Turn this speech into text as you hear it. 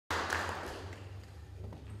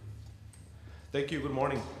Thank you. Good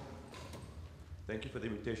morning. Thank you for the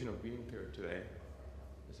invitation of being here today.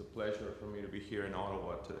 It's a pleasure for me to be here in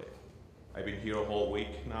Ottawa today. I've been here a whole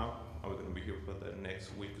week now. I'm going to be here for the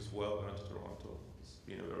next week as well. Going to Toronto. It's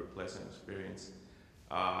been a very pleasant experience.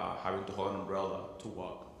 Having to hold an umbrella to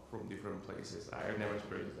walk from different places. I've never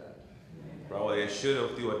experienced that. Probably I should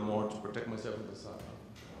have done it more to protect myself in the sun.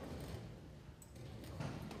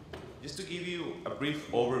 Just to give you a brief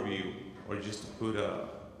overview, or just to put a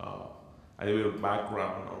little bit of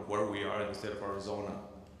background of where we are in the state of Arizona.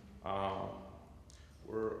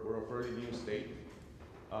 We're a fairly new state.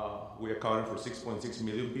 We accounted for 6.6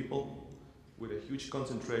 million people with a huge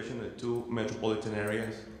concentration in two metropolitan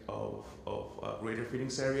areas of Greater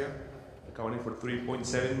Phoenix area, accounting for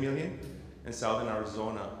 3.7 million, and Southern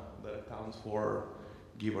Arizona that accounts for,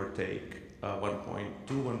 give or take, 1.2,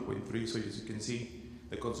 1.3. So as you can see,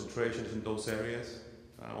 the concentrations in those areas,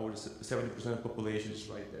 over 70% of the population is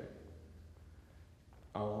right there.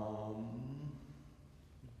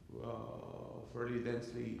 Fairly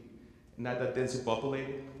densely, not that densely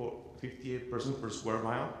populated, for 58 persons per square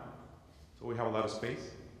mile. So we have a lot of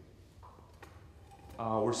space.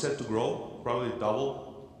 We're set to grow, probably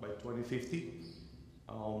double by 2050,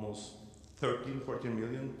 almost 13, 14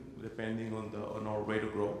 million, depending on our rate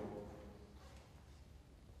of growth.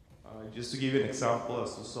 Just to give you an example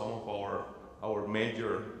as to some of our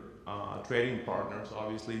major trading partners,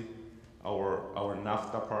 obviously our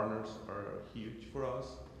NAFTA partners are huge for us.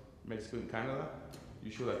 Mexico and Canada,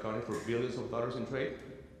 usually accounting for billions of dollars in trade,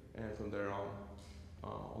 and from there on,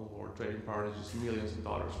 all of our trading partners just millions of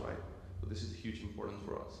dollars, right? So this is huge importance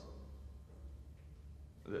for us.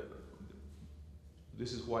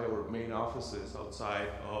 This is why our main offices outside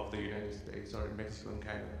of the United States are in Mexico and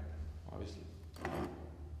Canada, obviously.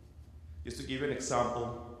 Just to give you an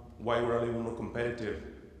example why we're a little more competitive,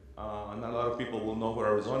 not a lot of people will know where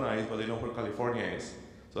Arizona is, but they know where California is.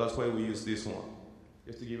 So that's why we use this one.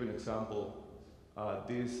 Just to give you an example,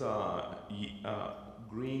 this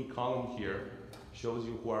green column here shows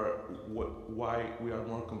you why we are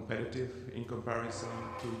more competitive in comparison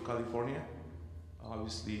to California.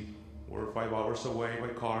 Obviously, we're 5 hours away by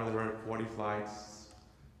car. There are 40 flights.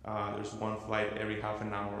 There's one flight every half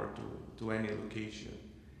an hour to any location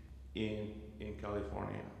in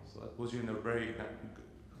California. So that puts you in a very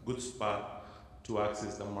good spot to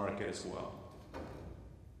access the market as well.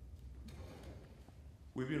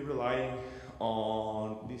 We've been relying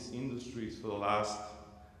on these industries for the last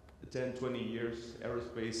 10, 20 years.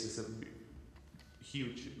 Aerospace is a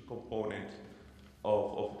huge component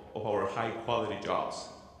of our high quality jobs.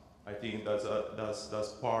 I think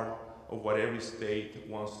that's part of what every state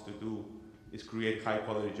wants to do, is create high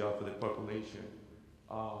quality jobs for the population.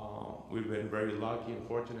 We've been very lucky and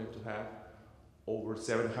fortunate to have over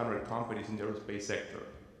 700 companies in the aerospace sector.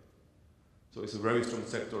 So it's a very strong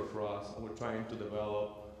sector for us, and we're trying to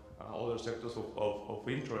develop other sectors of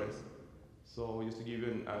interest. So just to give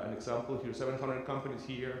you an example here, 700 companies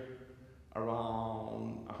here,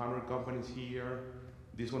 around 100 companies here.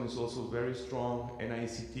 This one is also very strong, and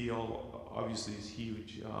ICT obviously is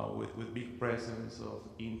huge, with big presence of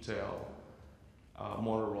Intel,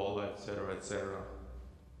 Motorola, et cetera,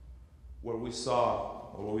 Where we saw,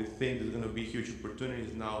 or where we think there's going to be huge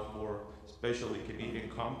opportunities now for especially Canadian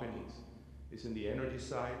companies, is in the energy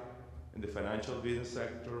side, in the financial business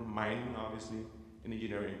sector, mining obviously, and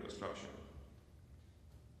engineering and construction.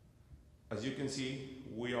 As you can see,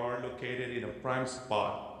 we are located in a prime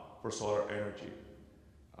spot for solar energy.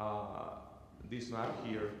 This map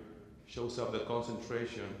here shows up the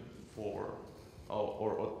concentration for,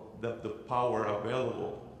 or the power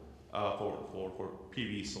available for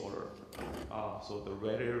PV solar. So the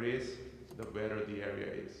redder it is, the better the area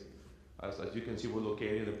is. As you can see, we're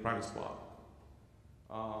located in the prime spot.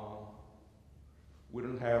 We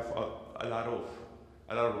don't have a lot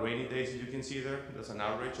of rainy days, as you can see there. That's an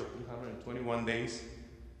average of 321 days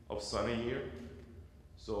of sun a year.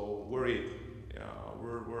 So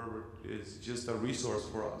it's just a resource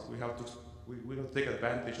for us. We have to take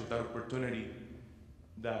advantage of that opportunity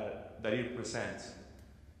that it presents,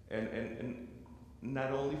 and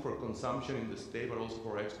not only for consumption in the state, but also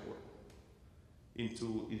for export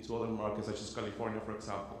into other markets, such as California, for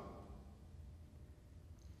example.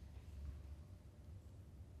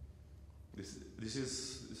 This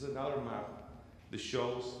is another map that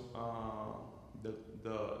shows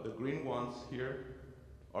the green ones here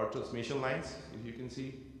are transmission lines. If you can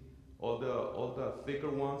see, all the thicker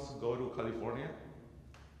ones go to California.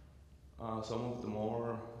 Some of the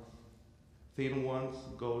more thin ones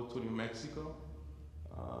go to New Mexico.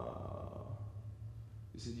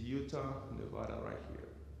 This is Utah, Nevada right here.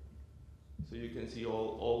 So you can see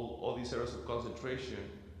all these areas of concentration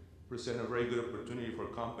present a very good opportunity for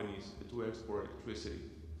companies to export electricity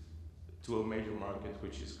to a major market,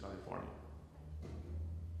 which is California.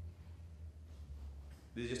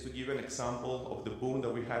 This is just to give an example of the boom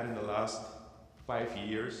that we had in the last 5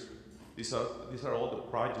 years. These are all the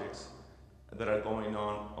projects that are going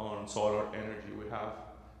on solar energy. We have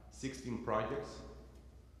 16 projects.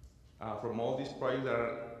 From all these projects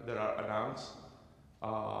that are announced,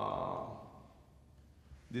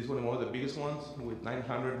 this one is one of the biggest ones with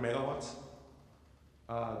 900 megawatts,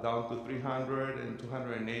 down to 300 and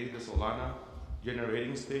 280, the Solana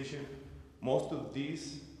generating station. Most of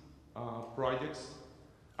these projects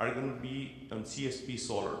are going to be on CSP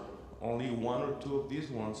solar. Only one or two of these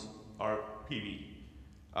ones are PV.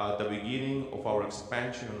 At the beginning of our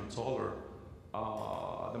expansion on solar,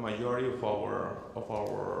 the majority of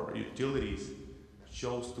our utilities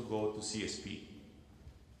chose to go to CSP.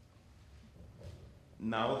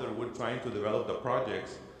 Now that we're trying to develop the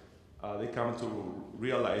projects, they come to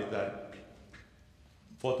realize that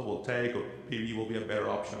photovoltaic or PV will be a better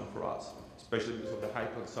option for us, especially because of the high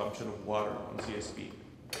consumption of water on CSP.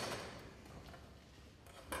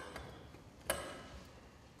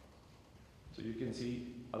 So you can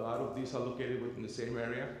see a lot of these are located within the same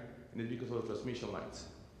area, and it's because of the transmission lines.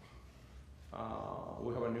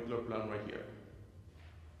 We have a nuclear plant right here.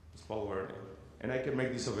 It's Palo Verde. And I can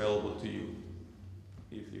make this available to you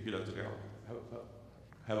if you'd like to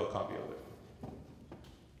have a copy of it.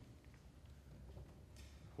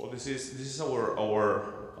 Well, this is our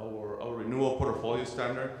renewable portfolio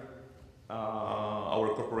standard. Our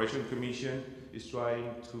corporation commission is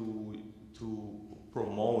trying to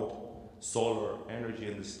promote solar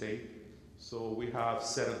energy in the state. So we have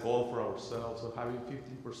set a goal for ourselves of having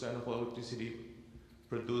 15% of electricity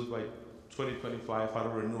produced by 2025 out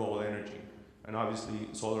of renewable energy. And obviously,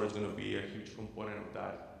 solar is going to be a huge component of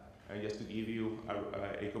that. And just to give you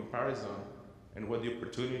a comparison and what the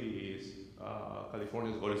opportunity is,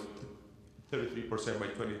 California's goal is 33% by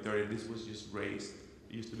 2030. This was just raised.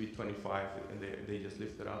 It used to be 25, and they just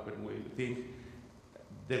lifted up, and we think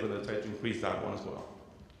they're going to try to increase that one as well.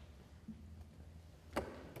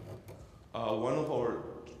 One of our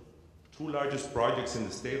two largest projects in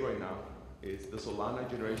the state right now is the Solana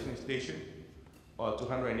generation station,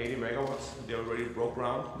 280 megawatts. They already broke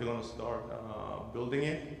ground. They're going to start building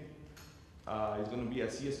it. It's going to be a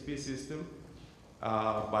CSP system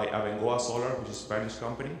by Abengoa Solar, which is a Spanish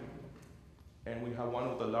company. And we have one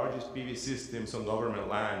of the largest PV systems on government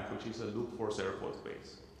land, which is a Luke Force Air Force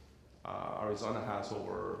Base. Arizona has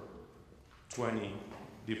over 20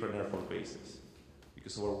 different Air Force bases.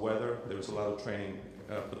 Because of our weather, there's a lot of training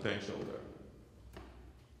potential there.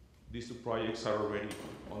 These two projects are already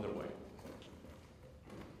on their way.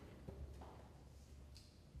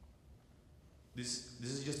 This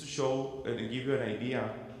is just to show and give you an idea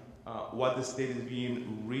what the state is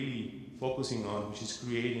being really focusing on, which is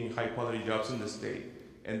creating high-quality jobs in the state,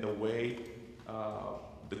 and the way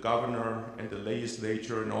the governor and the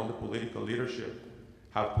legislature and all the political leadership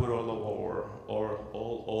have put all of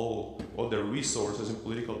all their resources and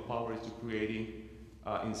political power into creating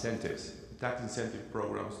incentives, tax incentive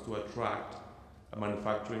programs to attract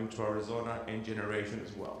manufacturing to Arizona and generation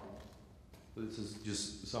as well. So this is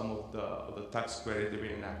just some of the tax credit that have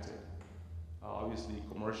been enacted. Obviously,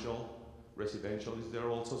 commercial, residential is there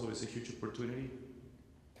also, so it's a huge opportunity,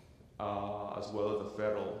 as well as the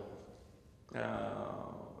federal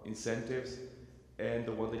incentives and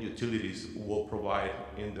the one that utilities will provide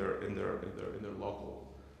in their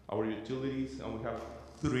local. Our utilities, and we have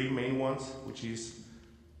three main ones, which is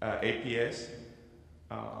APS,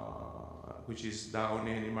 which is down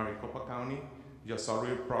in Maricopa County, the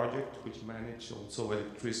Asario project, which manages also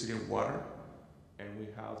electricity and water, and we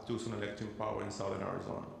have Tucson Electric Power in southern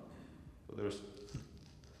Arizona. So there's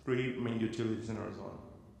three main utilities in Arizona.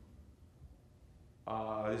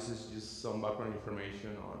 This is just some background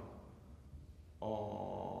information on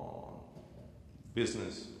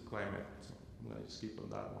business climate. So I'm going to just skip on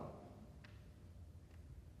that one.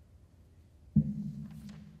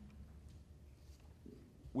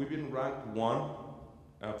 We've been ranked 1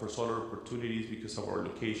 for solar opportunities because of our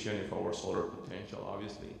location and for our solar potential,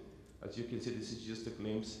 obviously. As you can see, this is just a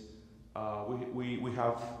glimpse. We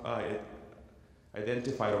have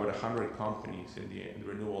identified over 100 companies in the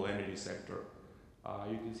renewable energy sector.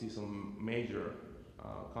 You can see some major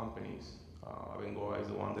companies. Abengoa is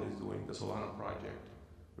the one that is doing the Solana project.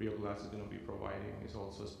 Rio Glass is going to be providing. It's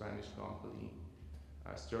also a Spanish company.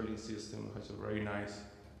 Sterling System has a very nice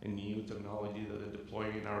and new technology that they're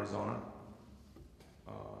deploying in Arizona.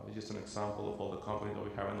 It's just an example of all the companies that we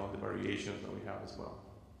have and all the variations that we have as well.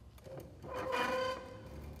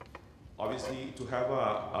 Obviously, to have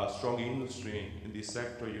a strong industry in this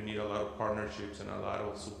sector, you need a lot of partnerships and a lot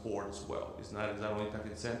of support as well. It's not only tax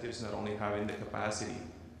incentives, not only having the capacity,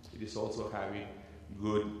 it is also having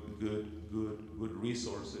good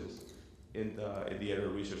resources in the area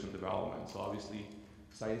of research and development. So obviously,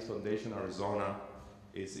 Science Foundation Arizona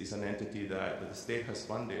is an entity that the state has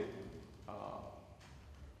funded.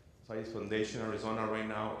 Science Foundation Arizona right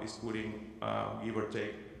now is putting, give or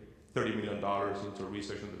take, $30 million into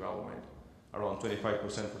research and development, around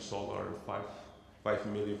 25% for solar, 5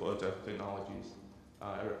 million for other technologies.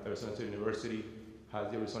 Arizona State University has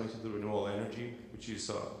the Arizona Institute of Renewable Energy, which is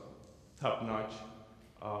a top-notch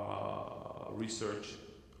research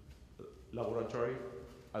laboratory,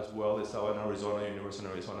 as well as Southern Arizona University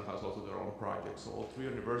in Arizona has also their own projects. So all three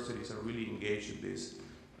universities are really engaged in this,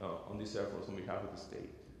 on these efforts on behalf of the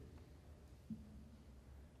state.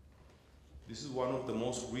 This is one of the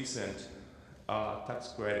most recent tax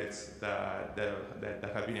credits that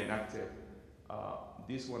have been enacted.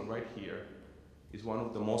 This one right here is one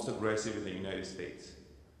of the most aggressive in the United States.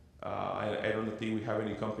 I don't think we have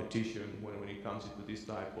any competition when it comes to this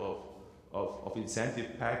type of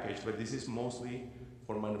incentive package, but this is mostly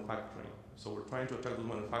for manufacturing. So we're trying to attack those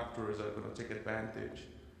manufacturers that are going to take advantage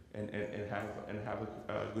and have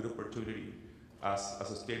a good opportunity. As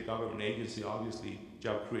a state government agency, obviously,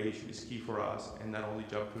 job creation is key for us, and not only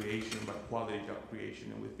job creation, but quality job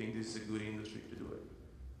creation, and we think this is a good industry to do it.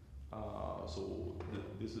 So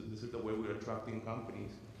this is the way we're attracting companies,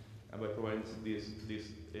 and by providing these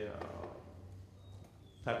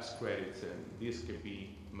tax credits, and this can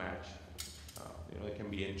be matched, it can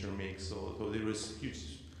be intermixed, so there is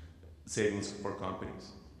huge savings for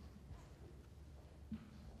companies.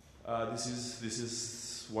 This is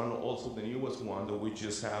one, also the newest one that we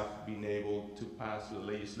just have been able to pass to the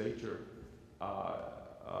legislature,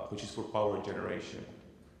 which is for power generation.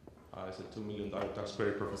 It's a $2 million tax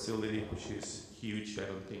credit per facility, which is huge. I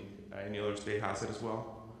don't think any other state has it as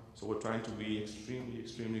well. So we're trying to be extremely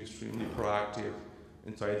proactive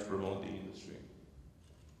in trying to promote the industry.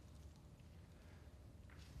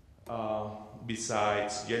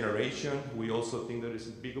 Besides generation, we also think there is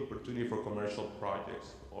a big opportunity for commercial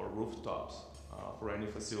projects or rooftops for any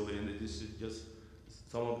facility, and this is just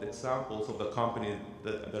some of the examples of the companies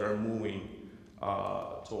that are moving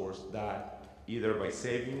towards that, either by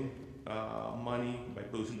saving money, by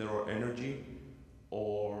producing their own energy,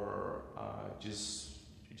 or just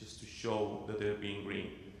to show that they're being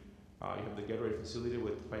green. You have the Get-Ready facility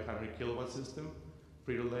with 500 kilowatt system,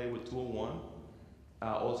 Frito-Lay with 201.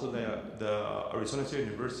 Also, the Arizona State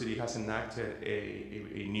University has enacted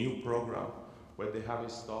a new program where they have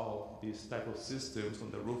installed these type of systems on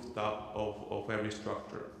the rooftop of every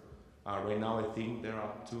structure. Right now, I think they're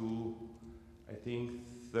up to,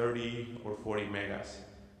 30 or 40 megas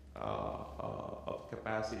of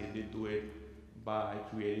capacity. They do it by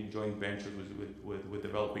creating joint ventures with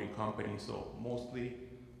developing companies. So mostly,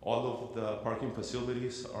 all of the parking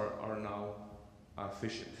facilities are now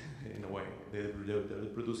efficient in a way. They're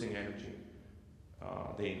producing energy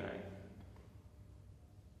day and night.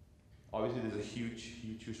 Obviously, there's a huge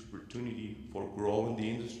opportunity for growing the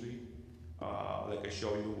industry. Like I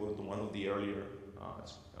showed you with one of the earlier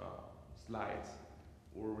slides,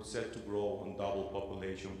 we're set to grow and double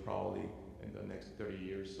population probably in the next 30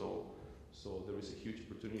 years. So there is a huge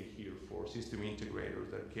opportunity here for system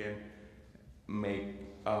integrators that can make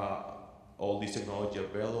all this technology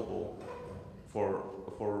available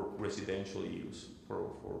for residential use,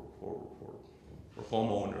 for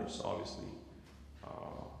homeowners, obviously.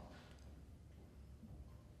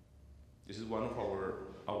 This is one of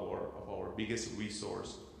our biggest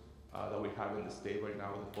resource that we have in the state right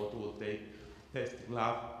now, the photovoltaic testing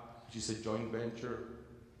lab, which is a joint venture.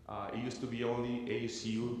 It used to be only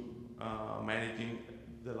ASU managing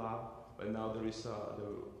the lab, but now there is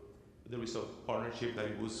a partnership that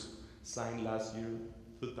it was signed last year,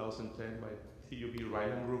 2010, by TUB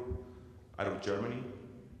Rhineland Group out of Germany.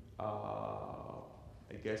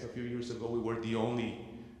 I guess a few years ago we were the only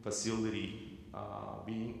facility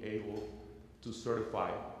being able to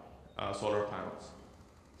certify solar panels.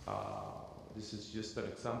 This is just an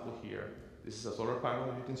example here. This is a solar panel,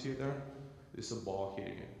 you can see there. This is a ball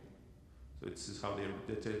hitting it. So this is how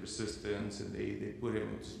they test resistance, and they put it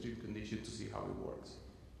in extreme conditions to see how it works.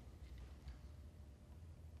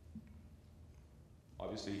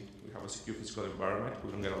 Obviously, we have a secure physical environment.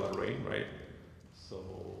 We don't get a lot of rain, right? So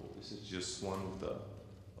this is just one of the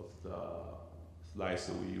slides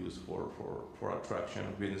that we use for attraction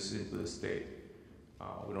of businesses into the state.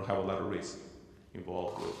 We don't have a lot of risk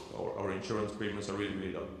involved with our insurance premiums are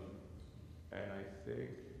really low. And I think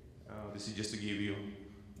This is just to give you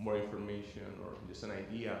more information or just an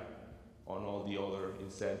idea on all the other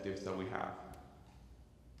incentives that we have.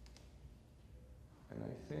 And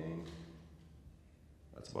I think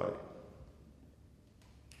that's about it.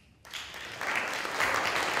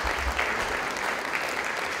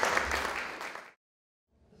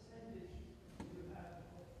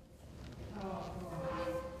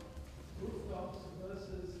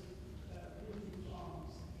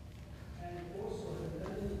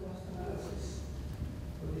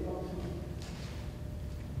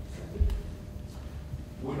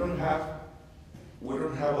 We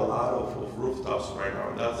don't have a lot of rooftops right now.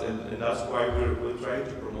 And that's why we're trying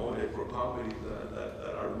to promote it for companies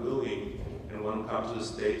that are willing and want to come to the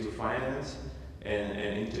state to finance and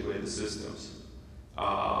integrate the systems.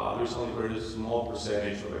 There's only a very small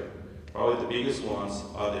percentage of it. Probably the biggest ones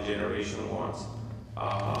are the generation ones.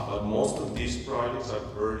 But most of these projects are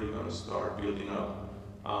already going to start building up.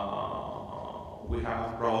 We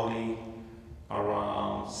have probably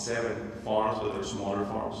around 7 farms, but they're smaller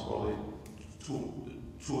farms, probably 2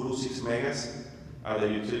 to 6 megas the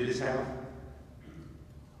utilities have.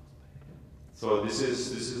 So this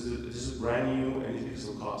is brand new and it is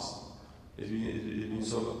a cost. It's been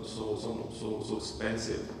so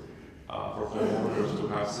expensive for homeowners to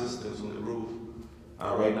have systems on the roof.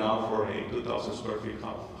 Right now, for a 2,000 square feet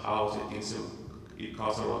house, I think it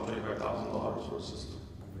costs around $25,000 for a system.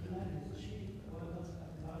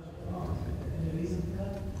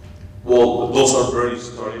 Well, those are already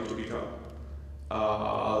starting to become.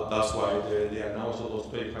 That's why they announced all those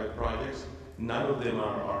 25 projects. None of them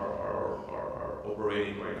are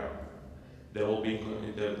operating right now. They're all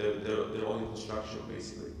in construction,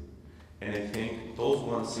 basically. And I think those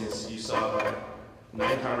ones, since you saw that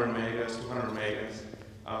 900 megas, 200 megas,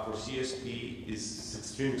 for CSP is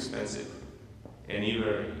extremely expensive, and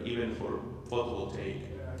even for photovoltaic.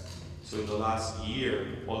 So in the last year,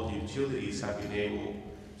 all the utilities have been able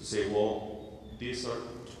to say, well, these are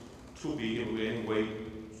too big and we're going to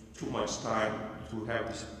wait too much time to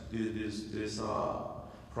have these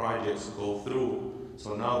projects go through.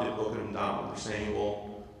 So now they're broken them down. They're saying,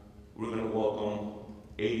 well, we're going to welcome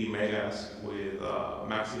 80 megas with a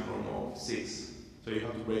maximum of 6. So you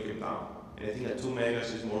have to break it down. And I think that 2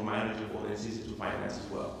 megas is more manageable and it's easy to finance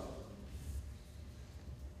as well.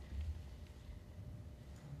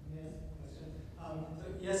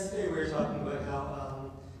 Yesterday we were talking about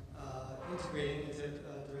how integrating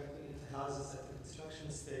directly into houses at the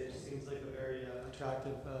construction stage seems like a very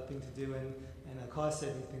attractive thing to do and a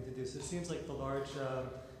cost-saving thing to do. So it seems like the large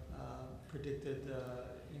predicted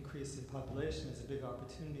increase in population is a big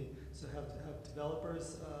opportunity. So have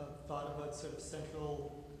developers thought about sort of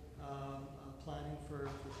central planning for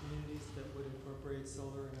communities that would incorporate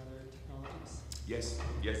solar and other technologies?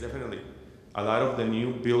 Yes, definitely. A lot of the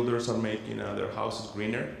new builders are making their houses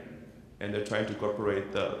greener, and they're trying to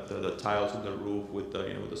incorporate the tiles on the roof with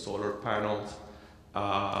the solar panels.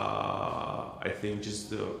 I think just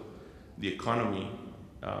the economy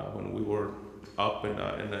when we were up in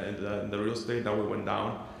the real estate, now we went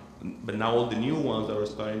down. But now all the new ones that are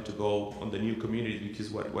starting to go on the new communities,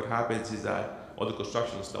 because what happens is that all the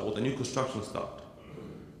construction stopped. Well, the new construction stopped.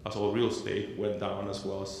 So real estate went down as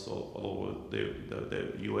well as all over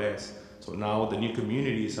the U.S. So now the new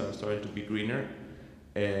communities are starting to be greener,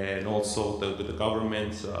 and also the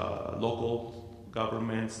governments, local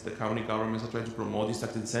governments, the county governments are trying to promote these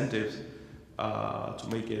tax incentives to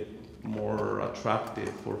make it more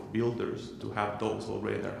attractive for builders to have those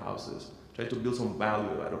already in their houses. Try to build some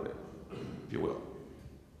value out of it, if you will.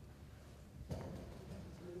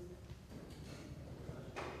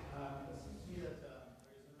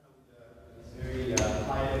 Very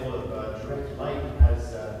high level of direct light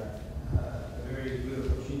has a very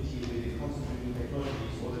good opportunity with the concentrating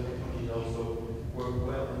technologies. All the technologies also work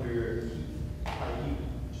well under heat, high heat,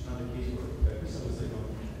 which is not the case for crystal signal.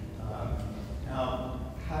 Now,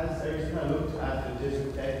 has Arizona looked at the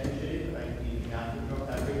desert tech initiative, like in North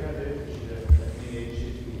Africa, there, which is a big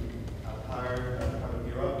initiative to power part of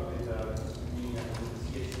Europe with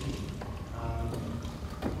CSP?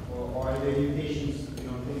 Or are there limitations,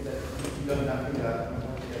 things that you don't have to have,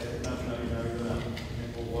 not in Arizona,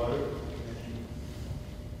 for water?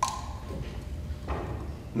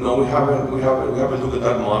 No, we haven't looked at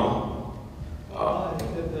that model. I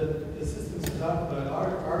think that the systems you talk about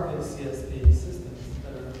are big CSP systems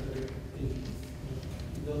that are being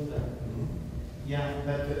built there. Mm-hmm. Yeah,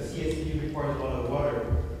 but the CSP requires a lot of water,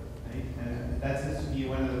 right? And that seems to be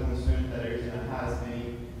one of the concerns that Arizona has. Many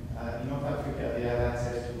in North Africa, they have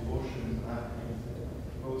access to oceans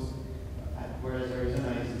and coast, whereas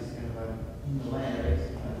Arizona is kind of in the land, right?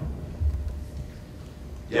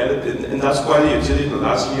 Yeah, and that's why the utilities in the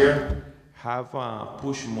last year have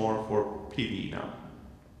pushed more for PV now.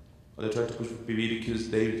 They're trying to push for PV because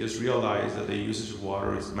they just realized that the usage of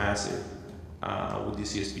water is massive with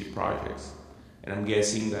these CSP projects. And I'm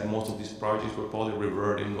guessing that most of these projects will probably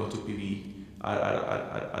revert and go to PV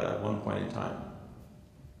at one point in time.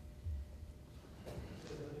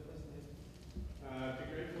 I'd be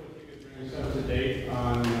grateful if you could bring us up to date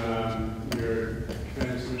on your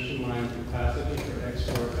transmission line capacity for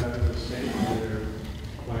export out of the state, and your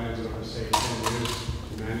plans over, say, 10 years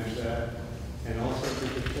to manage that. And also, if you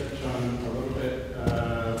could touch on a little bit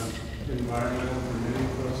environmental permitting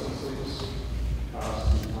processes,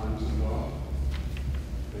 costs and times involved.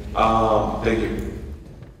 Thank you.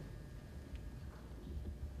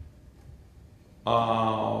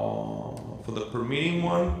 For the permitting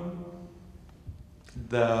one,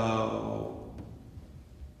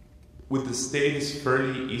 with the state is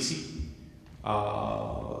fairly easy.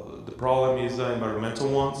 The problem is the environmental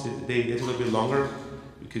ones. They get a little bit longer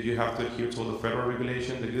because you have to adhere to all the federal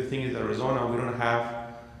regulation. The good thing is Arizona, we don't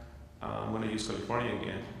have, I'm going to use California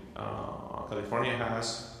again. California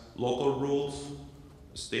has local rules,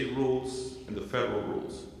 state rules, and the federal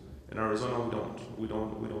rules. In Arizona, we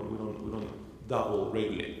don't double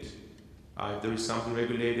regulate. If there is something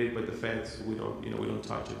regulated by the feds, we don't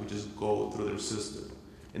touch it. We just go through their system,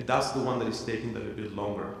 and that's the one that is taking a little bit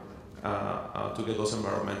longer to get those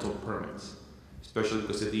environmental permits, especially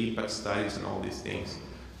because of the impact studies and all these things.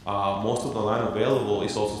 Most of the land available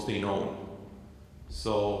is also state owned,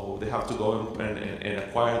 so they have to go and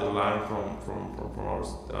acquire the land from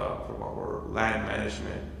our land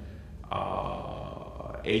management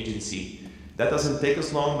agency. That doesn't take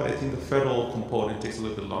us long, but I think the federal component takes a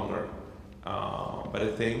little bit longer. But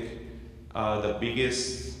I think the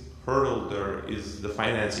biggest hurdle there is the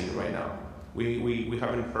financing right now. We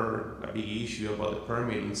haven't heard a big issue about the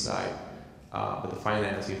permitting side, but the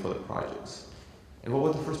financing for the projects. And what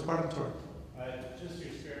was the first part, I'm sorry? Just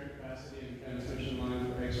your spare capacity and transmission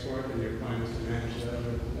line for export and your plans to manage that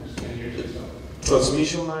over the next 10 years or so.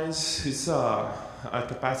 Transmission lines,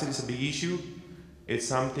 capacity is a big issue. It's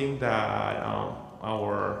something that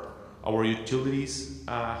our utilities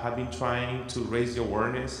have been trying to raise the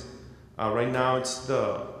awareness. Right now, it's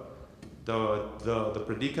the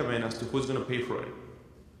predicament as to who's going to pay for it.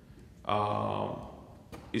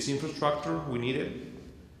 It's infrastructure, we need it,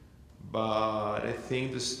 but I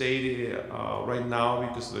think the state right now,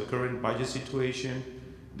 because of the current budget situation,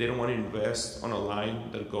 they don't want to invest on a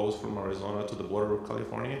line that goes from Arizona to the border of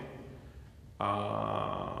California.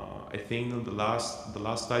 I think the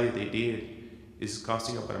last study they did is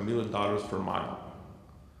costing about $1 million per mile.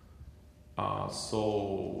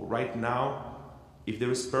 So right now, if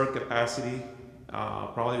there is spare capacity,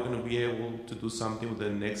 probably going to be able to do something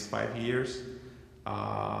within the next 5 years.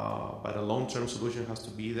 But a long-term solution has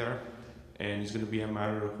to be there, and it's going to be a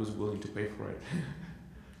matter of who's willing to pay for it.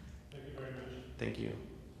 Thank you very much. Thank you.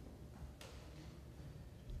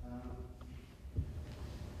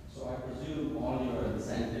 So I presume all your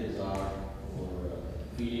incentives are for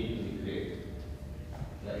feeding to the grid.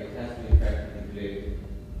 Like it has to be affected the grid,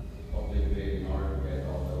 public grid, in order to get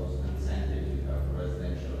all those incentives you have for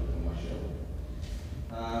residential and commercial.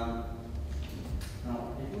 Now,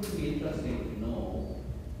 it would be interesting to know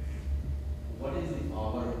what is the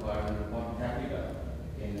power requirement per capita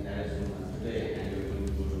in Arizona today, and you're going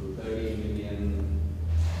to go to 30 million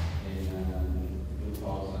in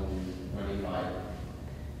 2025.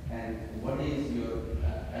 And what is your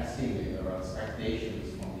estimate or expectations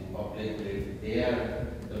from the public grid? Their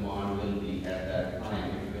demand will be at that time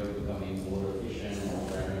if you are becoming more efficient,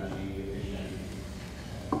 more energy efficient.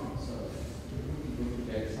 So it would be good to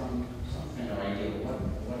get some kind of idea.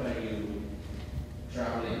 What are you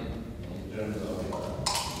traveling in terms of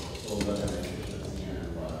solar and efficiency and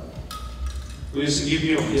environment? Well, just to give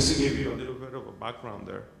you a little bit of a background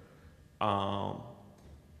there,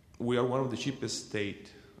 we are one of the cheapest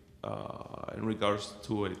states in regards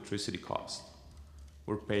to electricity cost.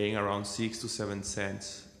 We're paying around 6 to 7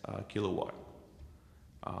 cents a kilowatt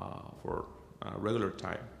for regular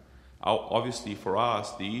time. Obviously, for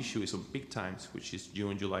us, the issue is on peak times, which is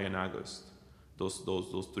June, July, and August. Those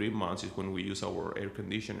 3 months is when we use our air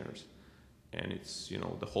conditioners, and it's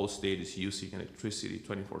the whole state is using electricity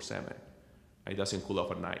 24/7. It doesn't cool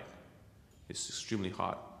off at night. It's extremely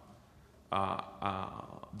hot.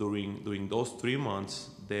 During those 3 months,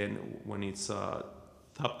 then when it's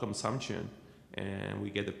top consumption and we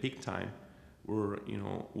get the peak time, we're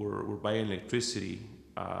buying electricity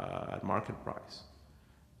at market price.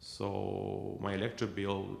 So my electric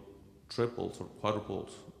bill triples or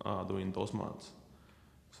quadruples during those months.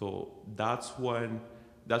 So that's when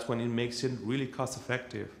that's when it makes it really cost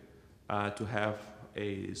effective to have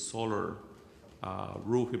a solar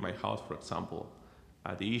roof in my house, for example.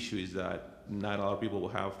 The issue is that not a lot of people will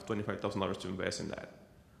have $25,000 to invest in that.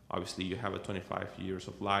 Obviously, you have a 25 years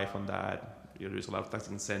of life on that. There's a lot of tax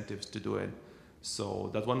incentives to do it. So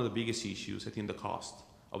that's one of the biggest issues, I think, the cost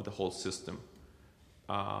of the whole system.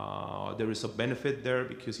 There is a benefit there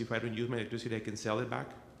because if I don't use my electricity, I can sell it back.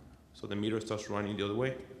 So the meter starts running the other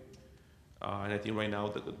way. And I think right now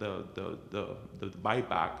the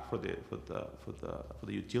buyback for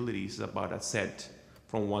the utilities is about a cent,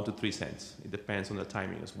 from 1 to 3 cents. It depends on the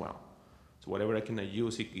timing as well. So whatever I cannot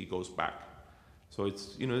use, it goes back. So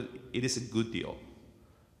it's, it is a good deal.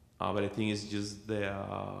 But I think it's just the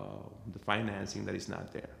financing that is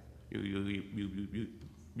not there.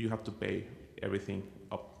 You have to pay everything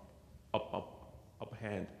up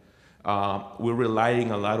hand. We're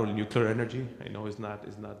relying a lot on nuclear energy. I know it's not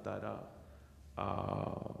that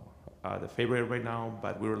the favorite right now,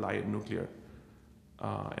 but we rely on nuclear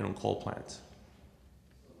and on coal plants.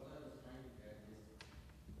 So what I was trying to get is,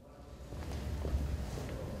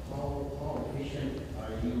 how efficient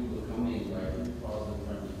are you becoming by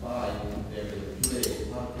 2025 compared to today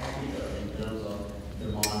per capita in terms of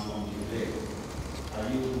demand from the grid? Are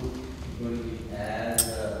you going to be as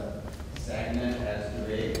stagnant as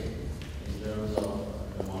today in terms of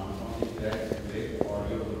demand from the grid, or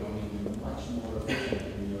you're becoming much more efficient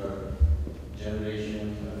in your generation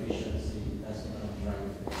efficiency? That's what I'm trying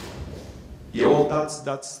to figure out. Yeah, well,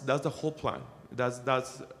 that's the whole plan. That's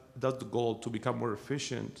the goal, to become more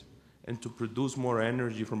efficient and to produce more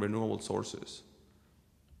energy from renewable sources.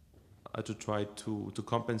 To try to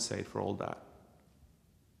compensate for all that.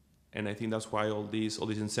 And I think that's why all these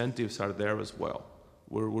incentives are there as well.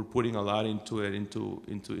 We're putting a lot into it,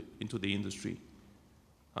 into the industry,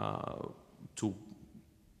 to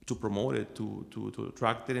promote it, to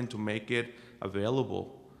attract it, and to make it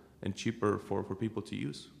available and cheaper for people to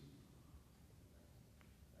use.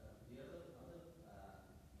 The other,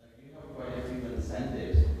 like you have quite a few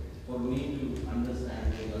incentives. For me to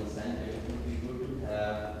understand those incentives, it would be good to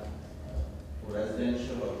have for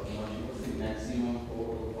residential or commercial, what's the maximum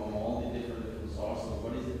total from all the different sources?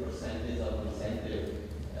 What is the percentage of incentive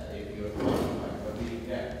if you're talking about what do you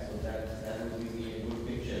get? So that would give me a good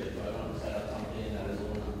picture if I want to set up something in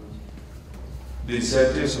Arizona. The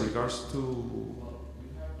incentives in regards to. Well, we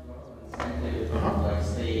have a lot of incentives like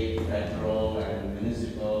state, federal, and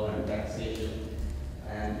municipal, and taxation.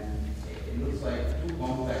 And it looks like too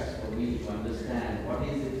complex for me to understand what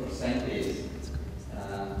is the percentage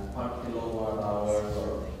per kilowatt hours,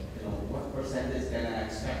 or what percentage can I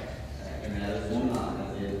expect in Arizona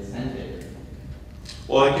as an incentive?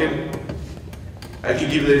 Well, I can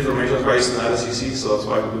give the information why it's not as easy, so that's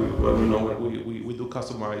why we know we do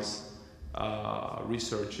customize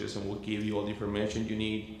researches, and we'll give you all the information you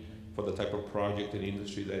need for the type of project and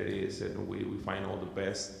industry that it is, and we find all the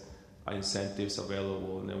best incentives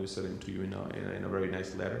available, and then we send them to you in a very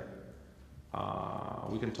nice letter.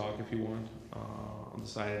 We can talk if you want on the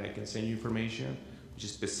side, and I can send you information which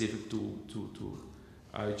is specific to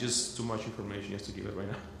just too much information just to give it right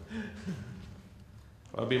now.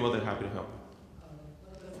 I'll be more than happy to help.